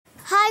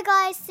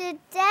Hi guys,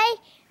 today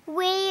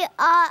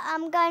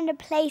I'm going to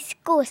play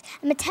schools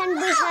and pretend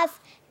we have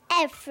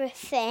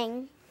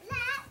everything.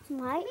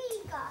 Right?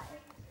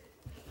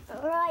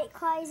 Right,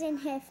 Kai's in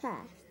here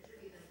first.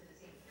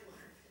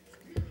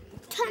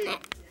 Turn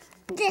it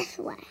this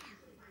way.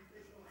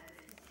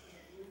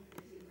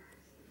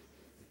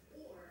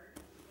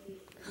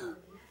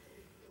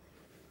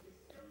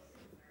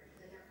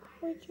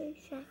 What would you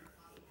say?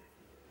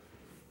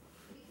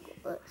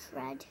 It's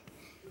red.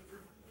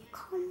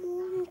 Come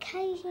on,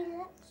 Katie.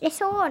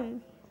 It's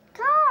on.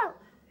 Go.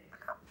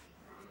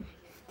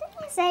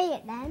 Didn't say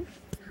it then.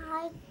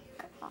 Hi,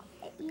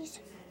 guys.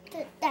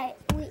 Today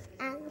we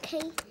and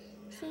Katie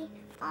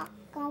are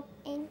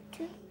going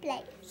to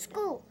play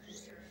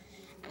schools.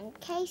 And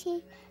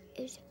Katie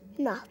is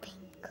napping.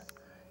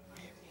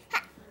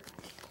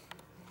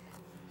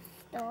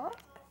 Stop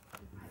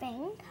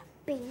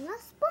being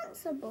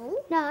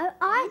responsible. No,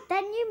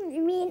 then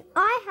you mean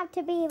I have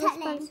to be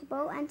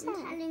responsible and tell.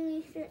 I'm telling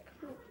you flick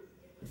me.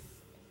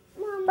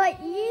 Mom, but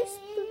you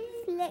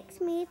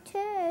flicked me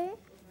too.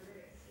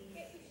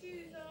 Get your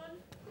shoes on.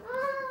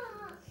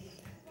 Ah.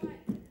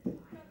 Right,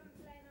 come and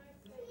play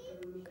nicely.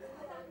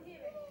 I can't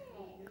hear it.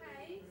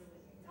 Okay,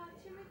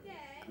 touch him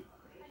again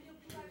and you'll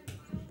be going to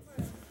your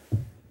room.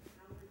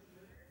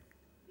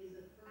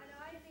 And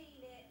I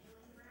mean it.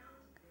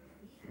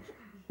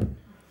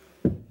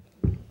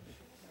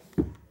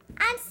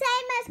 And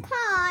same as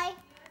Kai.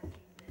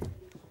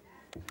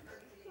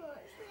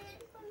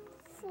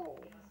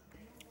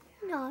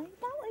 No,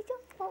 that was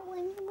your fault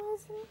when you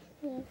wasn't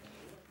here.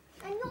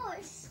 I know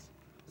it's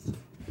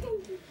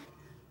stinky.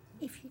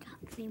 If you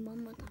touch me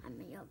one more time,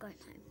 you're going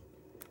home.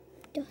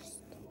 Just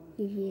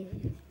you.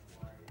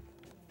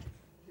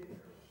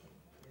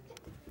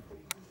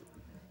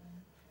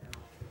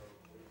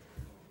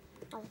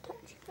 I'll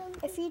touch you.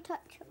 If you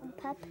touch it on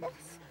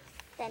purpose,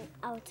 then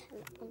I'll tell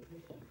it on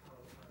you.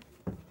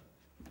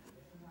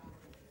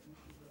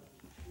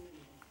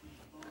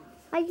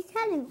 Are you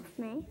telling with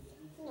me?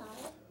 No.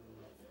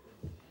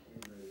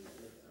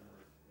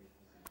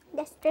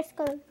 Let's just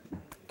go to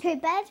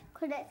bed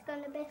because it's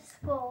going to be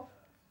school.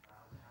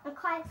 And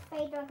Kai's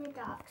fade on the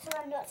dark, so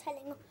I'm not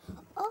turning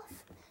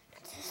off.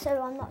 So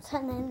I'm not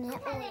turning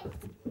it on.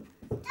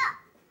 Stop.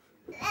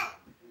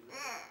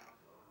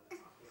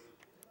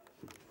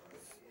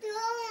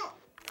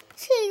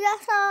 See,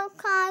 that's all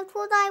Kai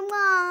what I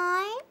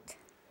want.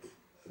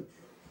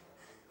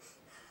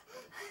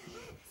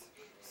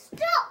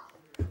 Stop.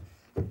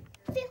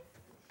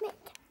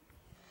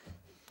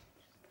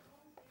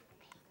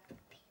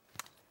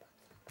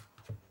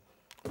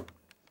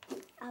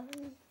 I'm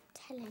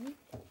telling.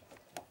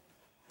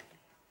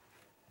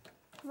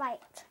 Right,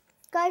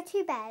 go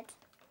to bed.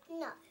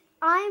 No.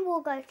 I will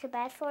go to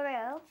bed for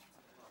real.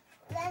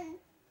 Then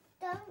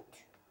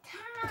don't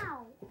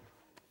tell.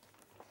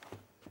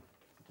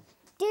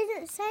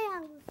 Didn't say I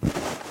would.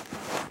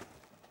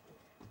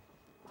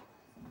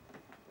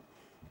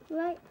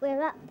 Right,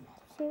 we're up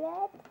to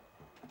bed.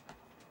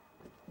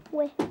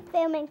 We're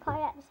filming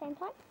Kai at the same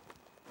time.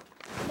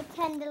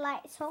 Pretend the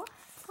lights off.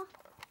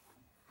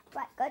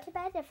 Right, go to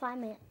bed in 5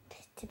 minutes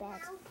to bed.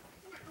 Now,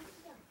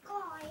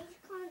 guys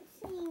can't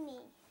see me.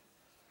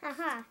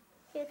 Haha,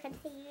 you can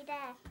see you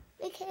there.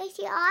 Because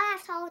I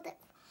have told that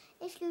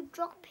if you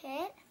drop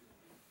it,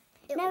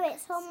 no,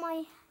 it's on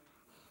my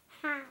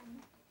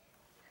hand.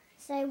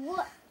 So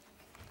what?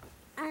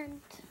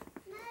 And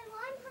no,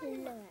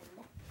 I'm learn.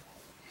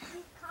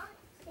 You can't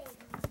see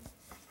me.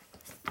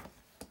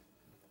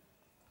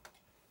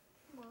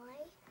 My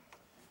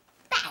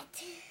bed.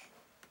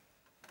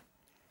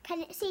 Can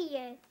it see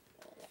you?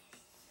 Yes.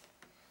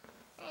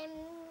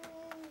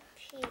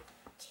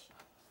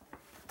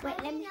 Wait,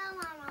 let me know I'm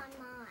on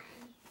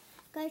mine.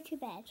 Go to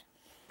bed.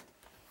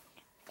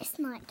 It's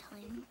night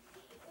time.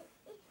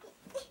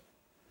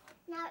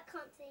 Now it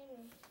can't see me.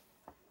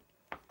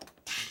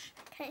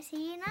 Can it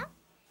see you now?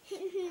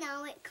 No,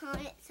 it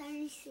can't. It's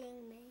only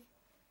seeing me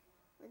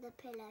with the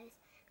pillows.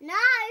 No!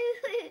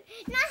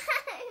 No!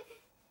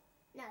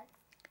 No.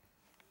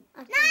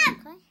 Okay.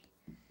 No! Okay.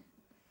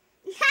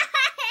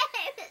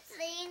 It's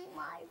seeing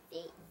my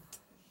feet.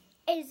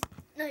 It's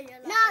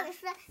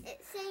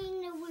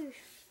seeing the roof.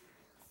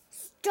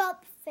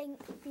 Stop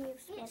thinking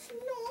beautiful. It's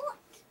not.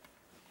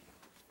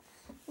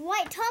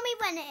 Wait, tell me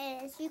when it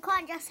is. You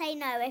can't just say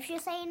no. If you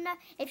say no,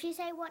 if you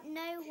say what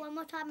no one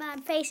more time,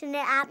 I'm facing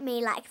it at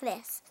me like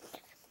this.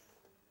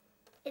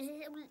 Is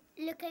it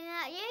looking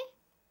at you?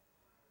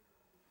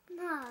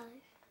 No.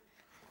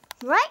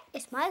 Right,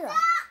 it's my turn.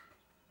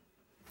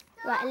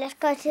 Right, let's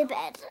go to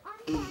bed.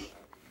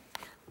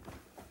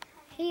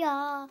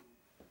 Here.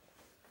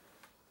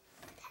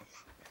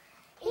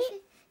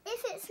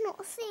 If it's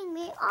not seeing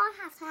me, I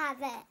have to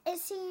have it.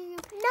 It's seeing you.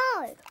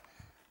 No.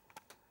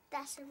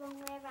 That's the wrong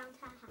way around,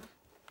 haha.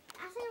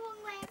 That's the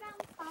wrong way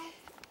around, Kai.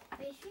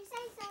 But if you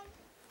say so.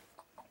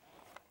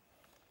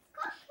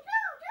 Gosh,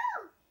 no.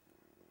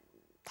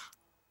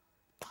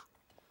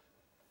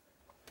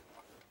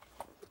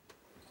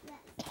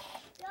 Let's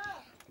go.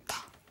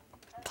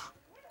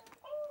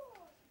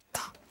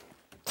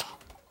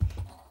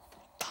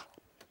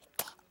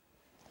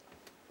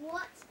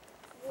 What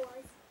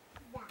was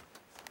that?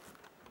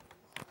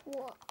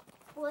 What?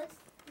 Was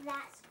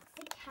that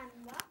the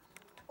camera,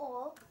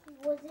 or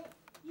was it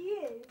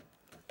you?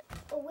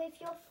 Or with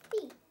your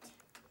feet?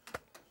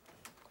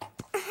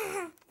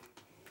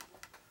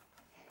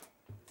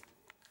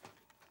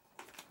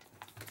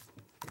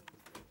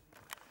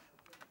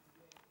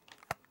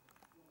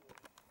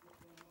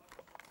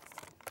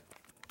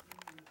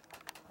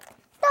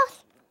 That's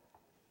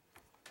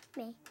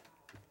me.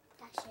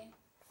 That's you.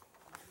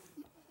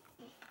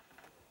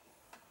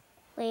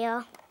 We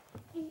are.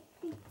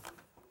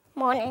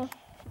 Morning.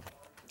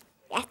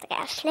 We have to get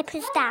our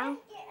slippers down.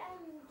 Let's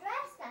get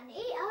dressed and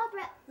eat our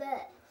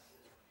breakfast.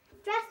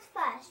 Dress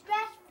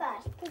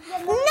first.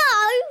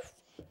 No!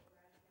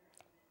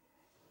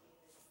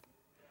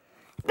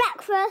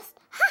 Breakfast.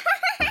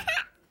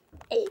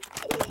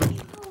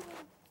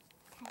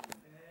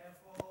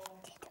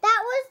 That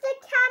was the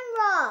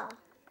camera.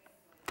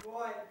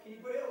 Right, can you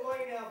put it away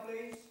now,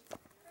 please?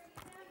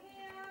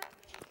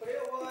 Put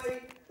it away.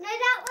 No,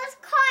 that was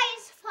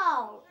Kai's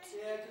fault.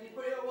 Yeah, can you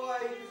put it away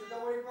because I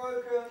don't want it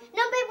broken.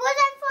 No, but it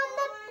wasn't from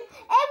the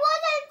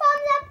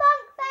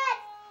bunk bed.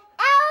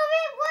 Oh,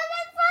 it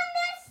wasn't from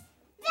the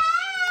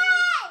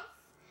stairs.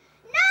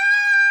 No.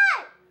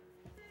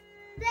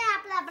 Blah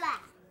blah blah.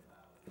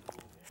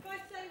 If I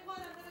say one,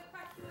 I'm going to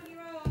crack you on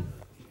your arm.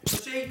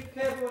 See,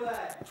 careful with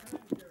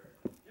that.